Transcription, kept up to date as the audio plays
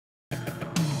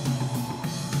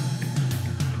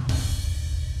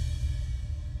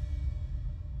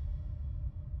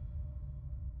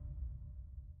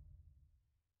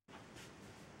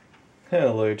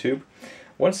Hello YouTube.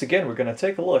 Once again we're going to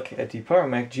take a look at the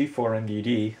PowerMac G4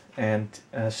 MDD and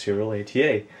serial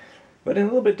ATA, but in a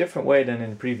little bit different way than in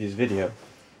the previous video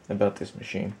about this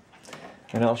machine.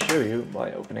 And I'll show you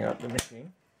by opening up the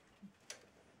machine.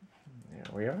 There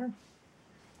we are.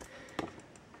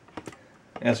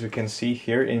 As we can see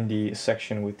here in the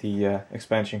section with the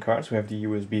expansion cards, we have the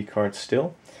USB card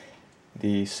still,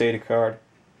 the SATA card,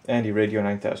 and the Radio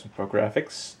 9000 Pro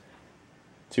graphics.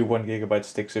 Two 1GB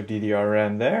sticks of DDR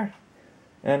RAM there,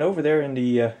 and over there in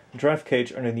the drive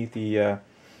cage underneath the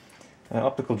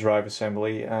optical drive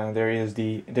assembly there is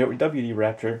the WD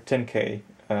Raptor 10K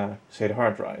SATA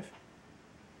hard drive.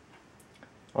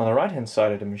 On the right hand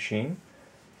side of the machine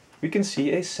we can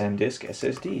see a SanDisk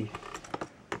SSD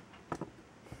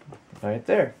right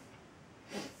there.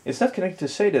 It's not connected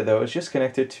to SATA though, it's just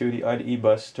connected to the IDE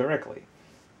bus directly.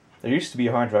 There used to be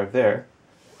a hard drive there,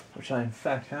 which I in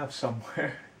fact have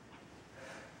somewhere.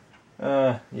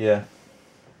 Yeah,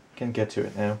 can get to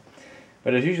it now.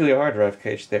 But there's usually a hard drive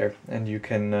cage there, and you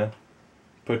can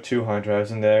put two hard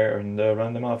drives in there and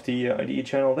run them off the IDE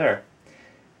channel there.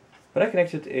 But I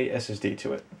connected a SSD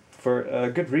to it for a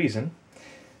good reason,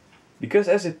 because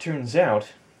as it turns out,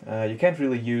 you can't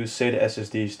really use SATA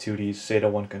SSDs to these SATA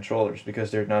 1 controllers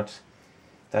because they're not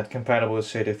that compatible with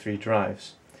SATA 3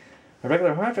 drives. A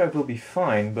regular hard drive will be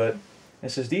fine, but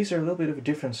SSDs are a little bit of a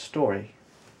different story.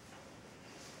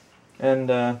 And,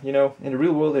 you know, in the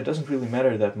real world it doesn't really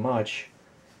matter that much,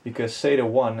 because SATA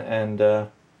 1 and the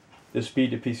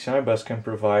speed the PCI bus can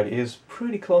provide is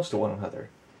pretty close to one another.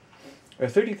 A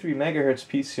 33 MHz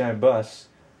PCI bus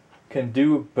can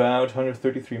do about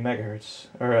 133 MHz,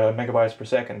 or megabytes per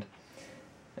second,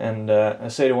 and a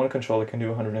SATA 1 controller can do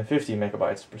 150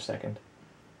 megabytes per second.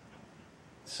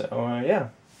 So, yeah.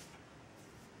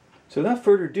 So without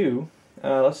further ado,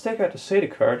 let's take out the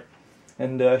SATA card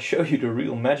and show you the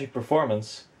real magic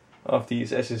performance of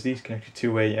these SSDs connected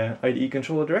to a IDE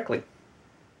controller directly.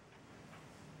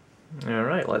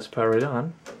 Alright, let's power it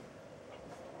on.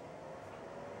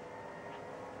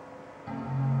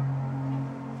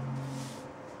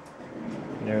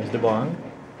 There's the bong.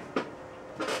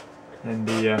 And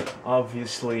the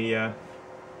obviously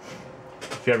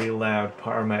very loud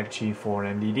PowerMac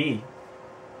G4 MDD.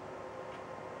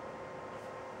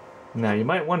 Now you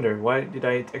might wonder, why did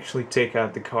I actually take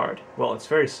out the card? Well, it's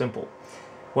very simple.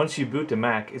 Once you boot the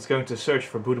Mac, it's going to search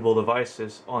for bootable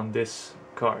devices on this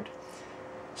card.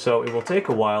 So it will take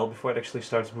a while before it actually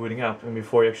starts booting up and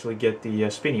before you actually get the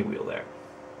spinny wheel there.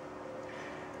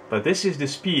 But this is the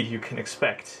speed you can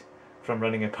expect from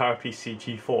running a PowerPC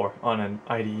G4 on an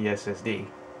IDE SSD.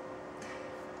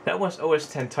 That was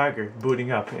OS X Tiger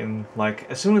booting up in, like,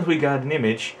 as soon as we got an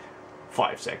image,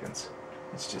 5 seconds.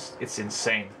 It's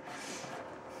insane.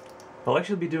 I'll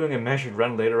actually be doing a measured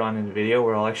run later on in the video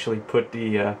where I'll actually put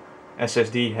the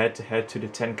SSD head-to-head to the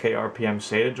 10K RPM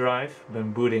SATA drive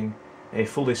when booting a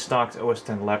fully stocked OS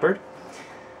X Leopard.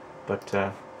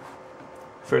 But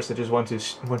first I just wanted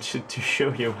to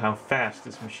show you how fast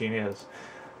this machine is.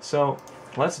 So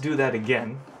let's do that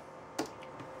again,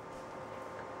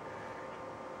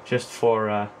 just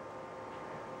for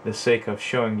the sake of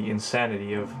showing the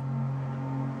insanity of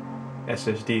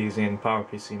SSDs in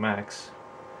PowerPC Macs.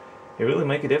 They really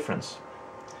make a difference.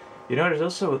 You know, there's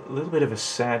also a little bit of a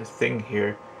sad thing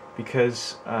here,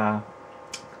 because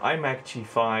iMac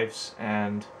G5s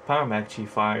and PowerMac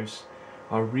G5s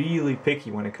are really picky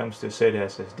when it comes to SATA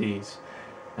SSDs.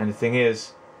 And the thing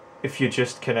is, if you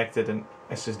just connected an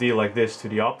SSD like this to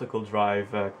the optical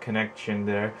drive connection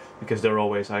there, because they're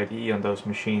always IDE on those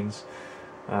machines,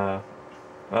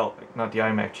 well, not the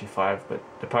iMac G5, but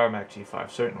the PowerMac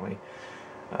G5 certainly,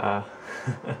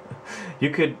 you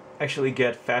could actually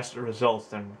get faster results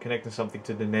than connecting something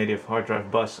to the native hard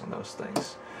drive bus on those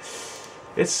things.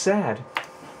 It's sad.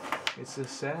 It's a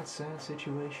sad, sad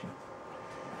situation.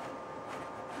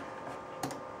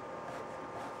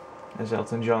 As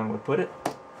Elton John would put it.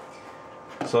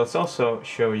 So let's also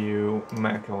show you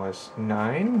Mac OS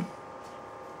 9.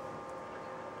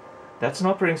 That's an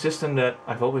operating system that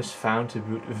I've always found to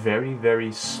boot very,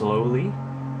 very slowly.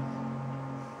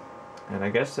 And I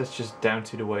guess that's just down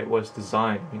to the way it was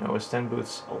designed. You know, OS X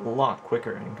boots a lot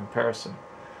quicker in comparison.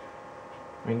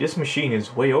 I mean, this machine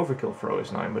is way overkill for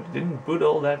OS 9, but it didn't boot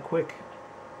all that quick.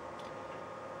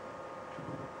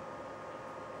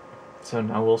 So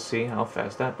now we'll see how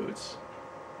fast that boots.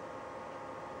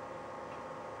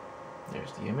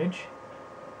 There's the image.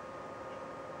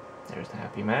 There's the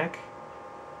Happy Mac.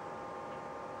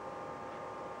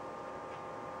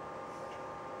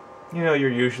 You know,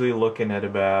 you're usually looking at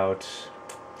about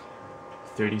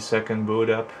 30-second boot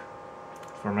up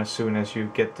from as soon as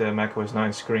you get the macOS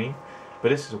 9 screen. but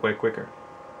this is way quicker.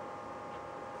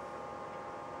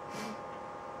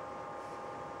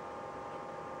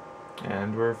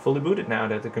 And we're fully booted now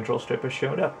that the control strip has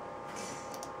showed up.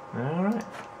 Alright.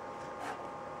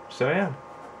 So yeah.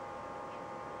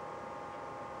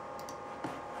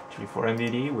 G4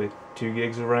 MDD with 2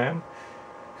 gigs of RAM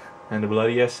and a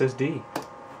bloody SSD.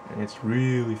 And it's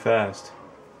really fast.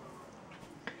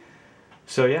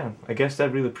 So yeah, I guess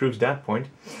that really proves that point.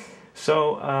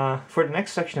 So for the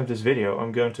next section of this video,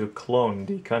 I'm going to clone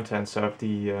the contents of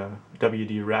the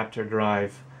WD Raptor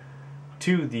drive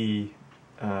to the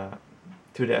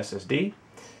SSD,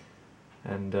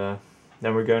 and then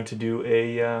we're going to do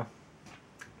a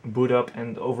boot up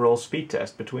and overall speed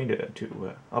test between the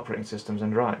two operating systems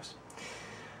and drives.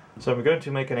 So we're going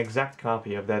to make an exact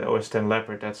copy of that OS X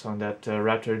Leopard that's on that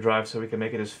Raptor drive, so we can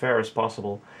make it as fair as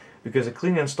possible, because a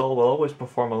clean install will always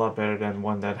perform a lot better than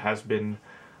one that has been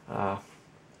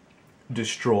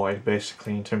destroyed,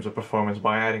 basically, in terms of performance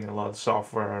by adding a lot of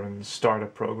software and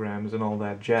startup programs and all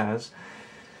that jazz.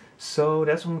 So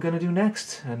that's what I'm going to do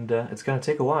next, and it's going to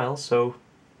take a while, so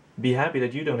be happy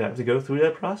that you don't have to go through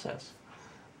that process.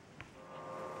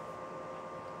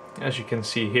 As you can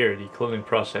see here, the cloning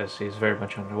process is very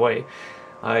much underway.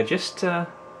 I just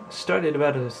started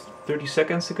about 30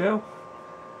 seconds ago,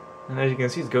 and as you can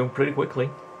see, it's going pretty quickly.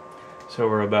 So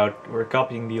we're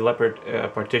copying the Leopard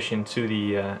partition to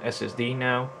the SSD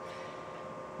now.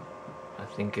 I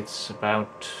think it's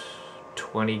about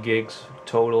 20 gigs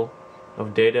total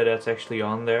of data that's actually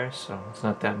on there, so it's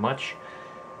not that much.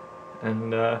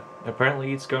 And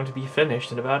apparently it's going to be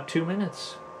finished in about 2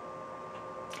 minutes.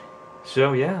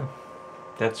 So yeah,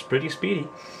 that's pretty speedy.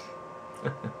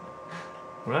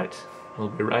 Right, we'll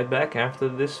be right back after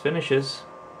this finishes.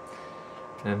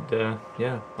 And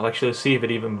yeah, I'll actually see if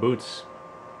it even boots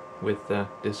with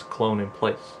this clone in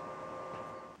place.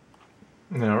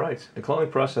 Alright, the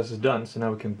cloning process is done, so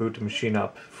now we can boot the machine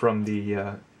up from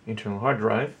the internal hard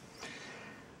drive.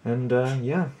 And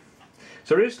yeah,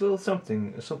 so there is a little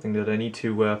something that I need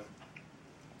to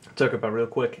talk about real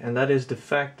quick, and that is the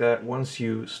fact that once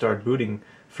you start booting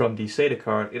from the SATA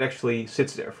card, it actually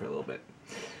sits there for a little bit.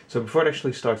 So before it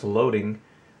actually starts loading,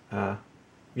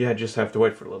 you just have to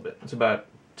wait for a little bit. It's about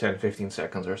 10-15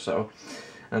 seconds or so,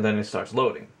 and then it starts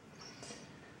loading.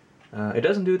 It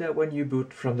doesn't do that when you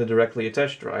boot from the directly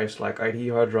attached drives like IDE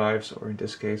hard drives, or in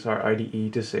this case our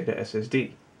IDE to SATA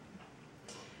SSD.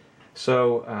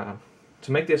 So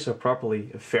to make this a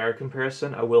properly fair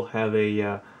comparison, I will have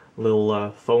a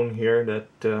little phone here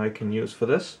that I can use for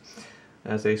this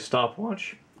as a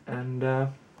stopwatch, and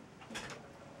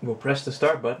we'll press the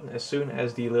start button as soon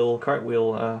as the little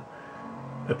cartwheel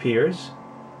appears,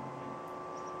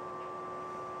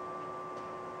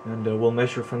 and we'll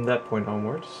measure from that point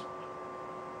onwards.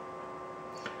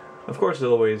 Of course, it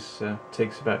always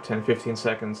takes about 10-15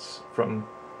 seconds from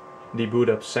the boot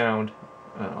up sound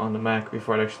on the Mac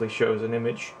before it actually shows an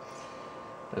image.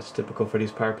 That's typical for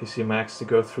these PowerPC Macs to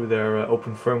go through their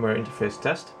open firmware interface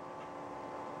test.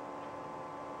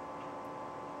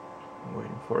 I'm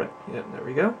waiting for it. Yeah, there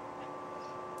we go.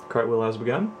 Cartwheel has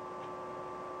begun.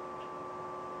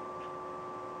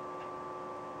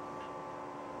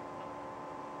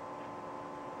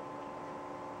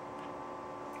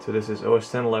 So this is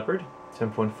OS X Leopard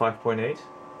 10.5.8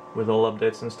 with all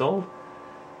updates installed.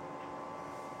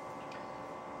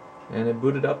 And it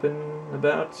booted up in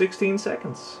about 16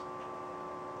 seconds.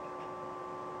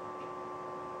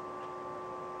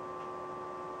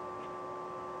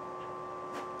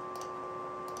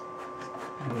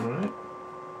 Alright.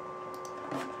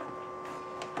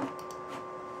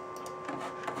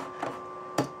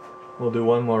 We'll do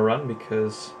one more run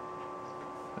because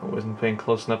I wasn't paying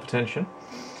close enough attention.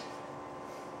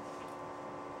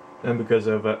 And because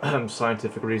of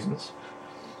scientific reasons.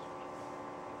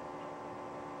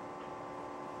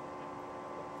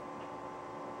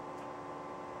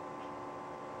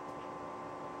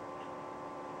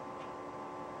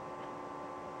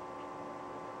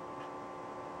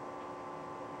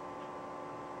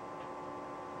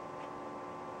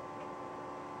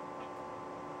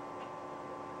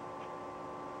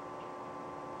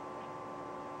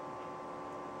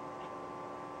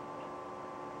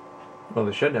 Well,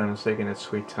 the shutdown is taking its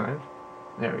sweet time.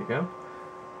 There we go.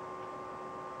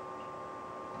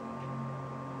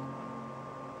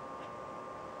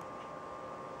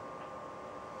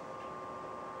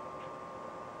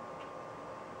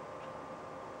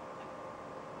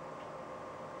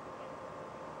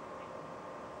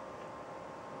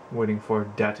 Waiting for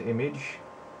that image.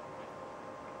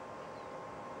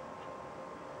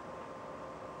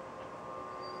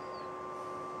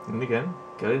 And again,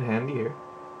 got it handy here.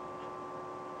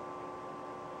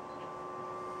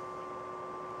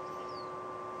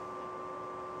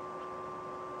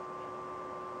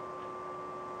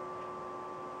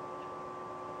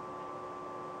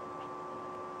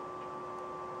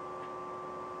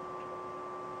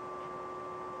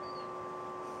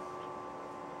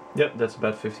 Yep, that's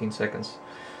about 15 seconds.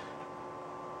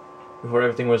 Before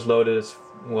everything was loaded, it's,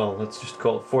 well, let's just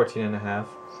call it 14 and a half.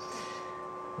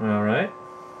 Alright.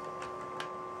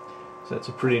 So that's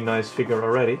a pretty nice figure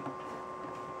already.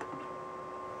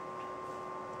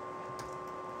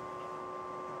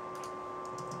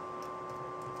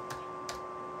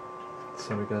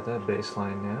 So we got that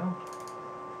baseline now.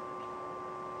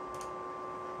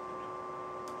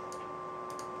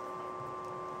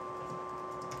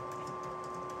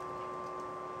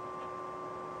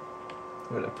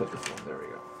 Where did I put the phone? There we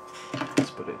go. Let's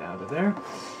put it out of there.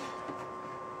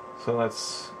 So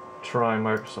let's try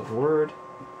Microsoft Word.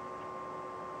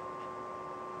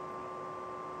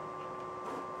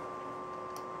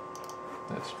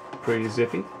 That's pretty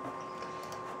zippy.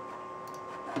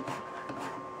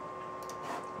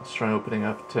 Let's try opening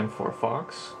up 10.4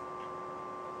 Fox.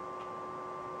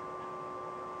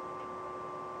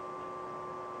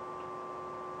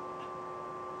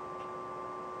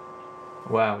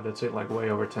 Wow, that took like way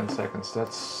over 10 seconds.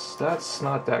 That's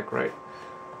not that great.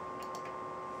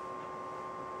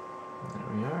 There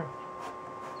we are.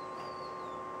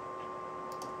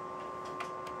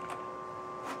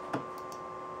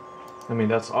 I mean,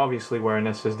 that's obviously where an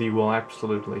SSD will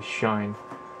absolutely shine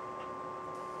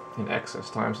in excess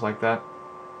times like that.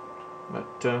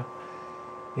 But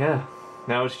yeah,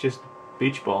 now it's just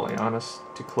beach balling on us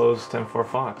to close 10.4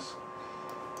 Fox.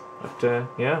 But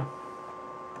yeah.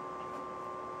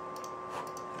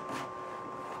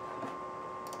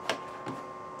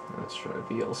 Let's try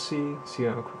VLC, see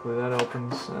how quickly that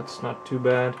opens. That's not too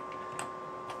bad.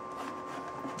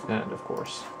 And of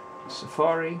course,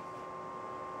 Safari.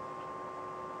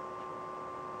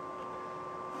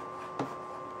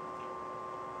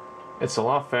 It's a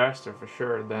lot faster for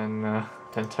sure than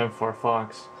 10.4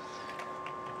 Fox.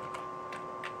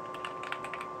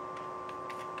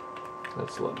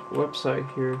 Let's load the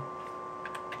website here.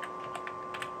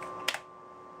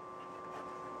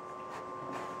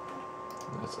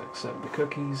 Let's accept the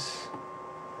cookies.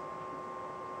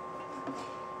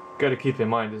 Got to keep in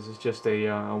mind this is just a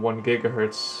 1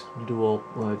 gigahertz dual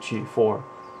G4,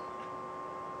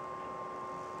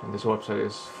 and this website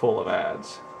is full of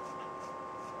ads.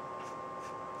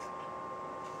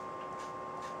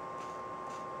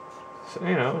 So,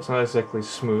 you know, it's not exactly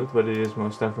smooth, but it is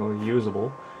most definitely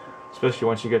usable, especially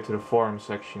once you get to the forum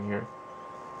section here.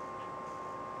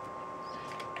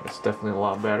 It's definitely a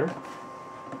lot better.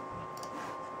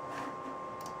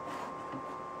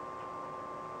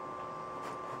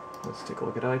 Let's take a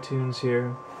look at iTunes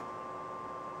here.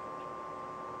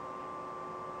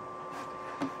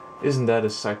 Isn't that a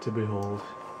sight to behold?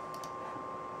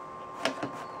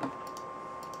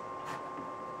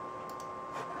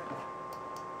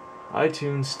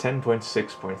 iTunes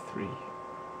 10.6.3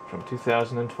 from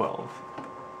 2012.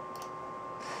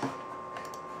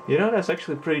 You know, that's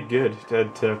actually pretty good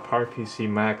that PowerPC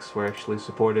Macs were actually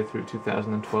supported through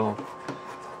 2012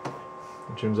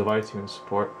 in terms of iTunes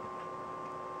support.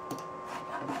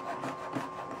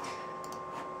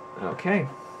 Okay,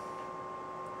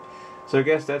 so I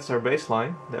guess that's our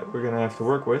baseline that we're gonna have to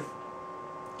work with.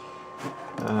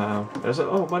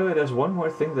 Oh, by the way, there's one more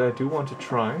thing that I do want to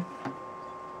try.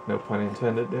 No pun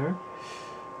intended there.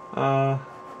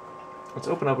 Let's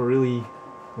open up a really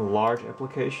large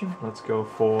application. Let's go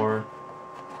for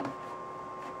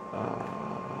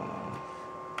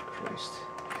Christ.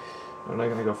 I'm not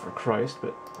gonna go for Christ,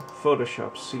 but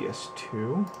Photoshop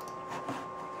CS2.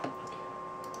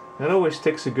 That always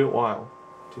takes a good while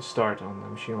to start on a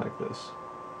machine like this.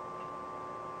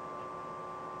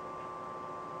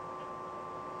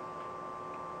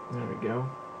 There we go.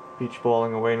 Beach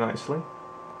balling away nicely.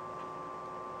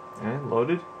 And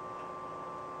loaded.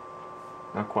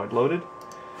 Not quite loaded.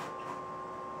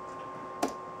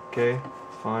 Okay,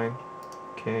 fine.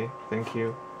 Okay, thank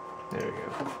you. There we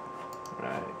go.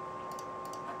 Right.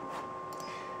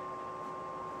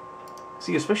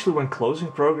 See, especially when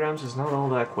closing programs is not all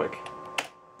that quick.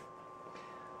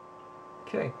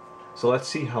 Okay, so let's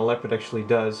see how Leopard actually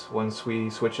does once we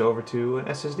switch over to an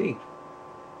SSD.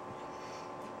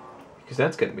 Because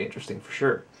that's going to be interesting for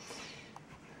sure.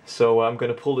 So I'm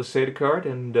going to pull the SATA card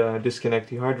and disconnect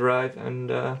the hard drive and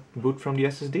boot from the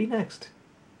SSD next.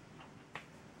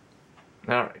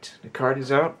 Alright, the card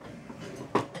is out.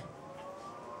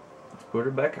 Let's boot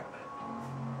it back up.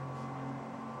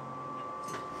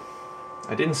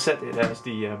 I didn't set it as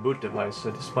the boot device,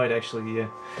 so this might actually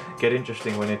get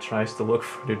interesting when it tries to look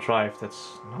for the drive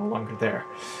that's no longer there.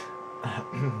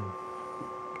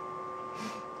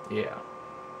 Yeah.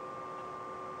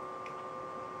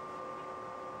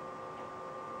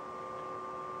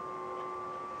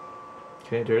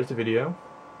 Okay, there's the video.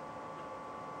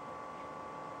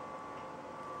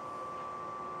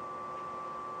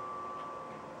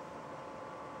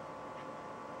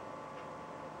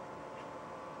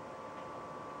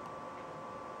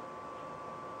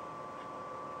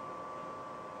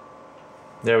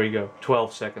 There we go,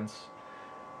 12 seconds.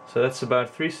 So that's about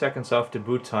 3 seconds off the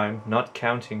boot time, not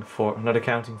accounting for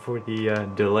the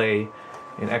delay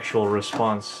in actual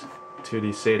response to the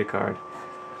SATA card.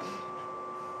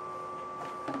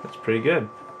 That's pretty good.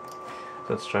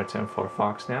 So let's try 10.4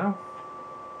 Fox now.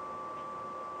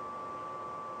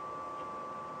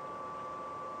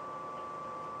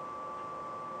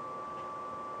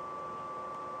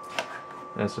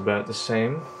 That's about the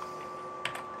same.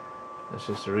 That's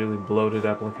just a really bloated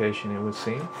application, it would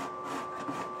seem.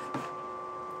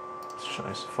 Let's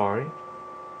try Safari.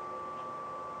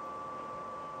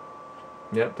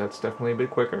 Yep, that's definitely a bit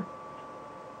quicker.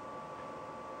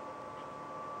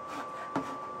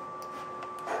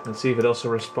 Let's see if it also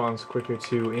responds quicker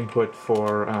to input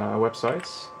for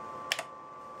websites.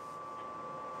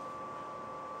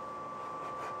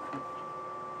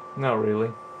 Not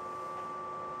really.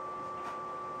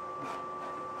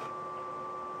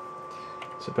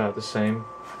 It's about the same.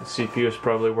 The CPU is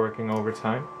probably working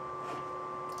overtime.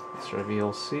 Let's try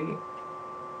VLC.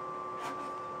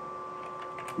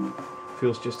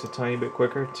 Feels just a tiny bit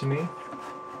quicker to me.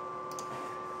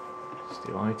 Let's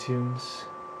do iTunes.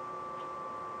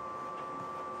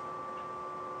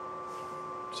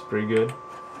 It's pretty good.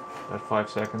 About 5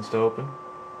 seconds to open.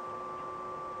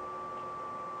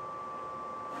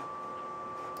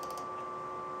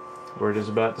 Word is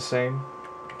about the same.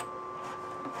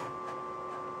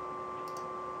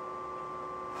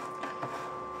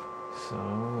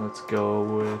 So let's go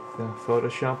with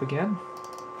Photoshop again.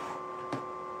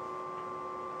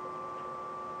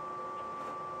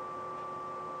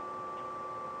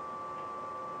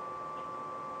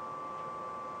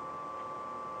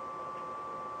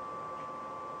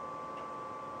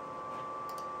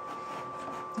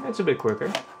 It's a bit quicker.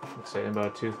 Let's say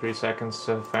about 2-3 seconds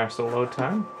faster load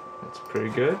time. That's pretty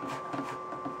good.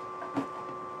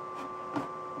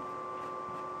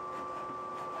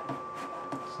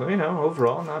 So, you know,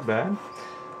 overall not bad.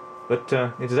 But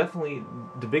it's definitely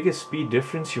the biggest speed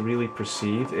difference you really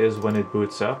perceive is when it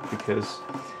boots up, because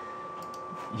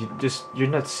you're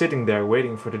not sitting there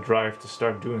waiting for the drive to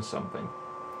start doing something.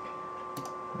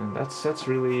 And that's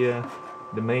really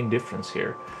the main difference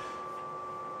here.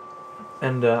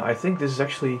 And I think this is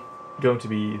actually going to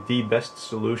be the best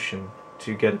solution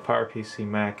to get a PowerPC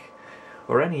Mac,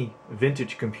 or any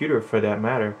vintage computer for that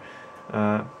matter,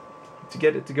 to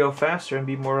get it to go faster and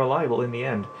be more reliable in the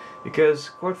end. Because,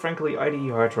 quite frankly, IDE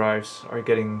hard drives are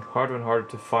getting harder and harder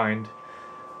to find.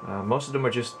 Most of them are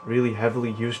just really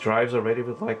heavily used drives already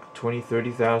with like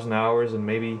 20-30,000 hours, and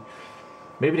maybe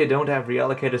they don't have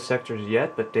reallocated sectors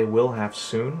yet, but they will have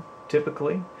soon,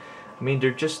 typically. I mean,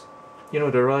 they're just, you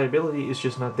know, the reliability is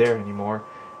just not there anymore,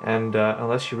 and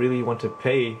unless you really want to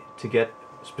pay to get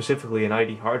specifically an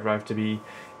ID hard drive to be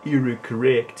era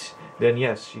correct, then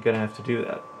yes, you're gonna have to do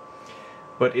that.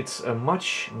 But it's a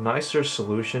much nicer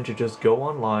solution to just go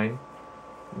online,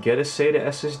 get a SATA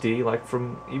SSD, like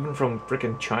even from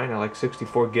frickin' China, like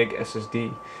 64 gig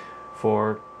SSD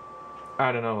for,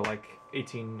 I don't know, like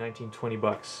 18, 19, 20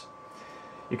 bucks.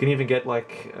 You can even get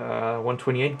like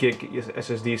 128 gig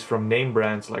SSDs from name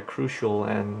brands like Crucial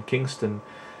and Kingston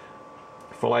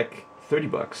for like 30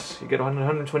 bucks. You get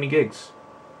 120 gigs.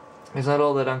 It's not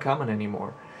all that uncommon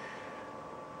anymore.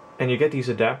 And you get these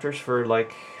adapters for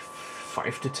like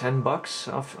 5 to 10 bucks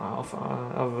off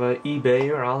eBay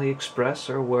or AliExpress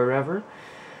or wherever.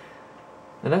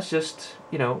 And that's just,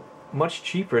 you know, much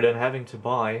cheaper than having to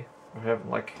buy or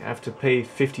have to pay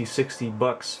 50-60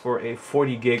 bucks for a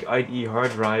 40 gig IDE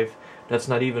hard drive that's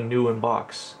not even new in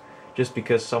box, just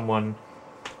because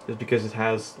it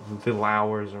has little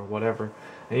hours or whatever.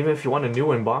 And even if you want a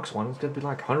new in box one, it's gonna be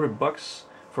like 100 bucks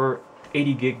for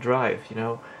 80 gig drive. You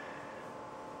know,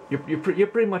 you're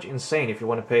pretty much insane if you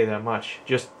want to pay that much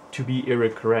just to be era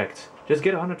correct. Just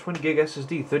get a 120 gig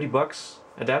SSD, 30 bucks,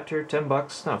 adapter, 10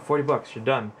 bucks, no, 40 bucks, you're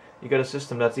done. You got a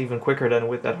system that's even quicker than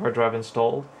with that hard drive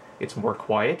installed. It's more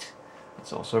quiet.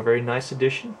 It's also a very nice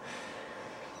addition.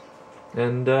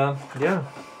 And yeah,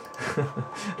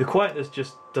 the quietness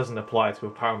just doesn't apply to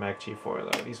a PowerMac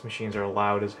G4 though. These machines are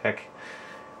loud as heck.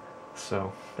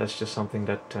 So that's just something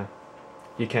that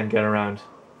you can't get around.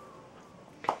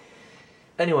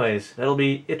 Anyways, that'll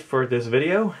be it for this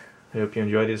video. I hope you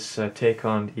enjoyed this take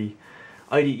on the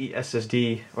IDE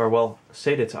SSD, or well,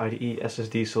 SATA to IDE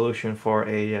SSD solution for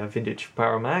a vintage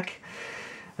PowerMac.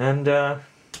 And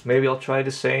maybe I'll try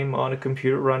the same on a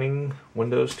computer running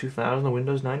Windows 2000 or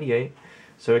Windows 98,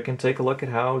 so we can take a look at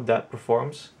how that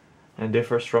performs and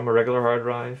differs from a regular hard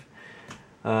drive.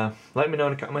 Let me know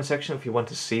in the comment section if you want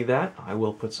to see that. I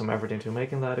will put some effort into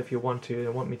making that if you want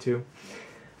me to.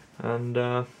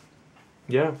 And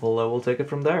yeah, we'll take it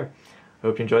from there.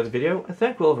 Hope you enjoyed the video, and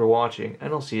thank you all for watching,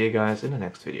 and I'll see you guys in the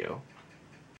next video.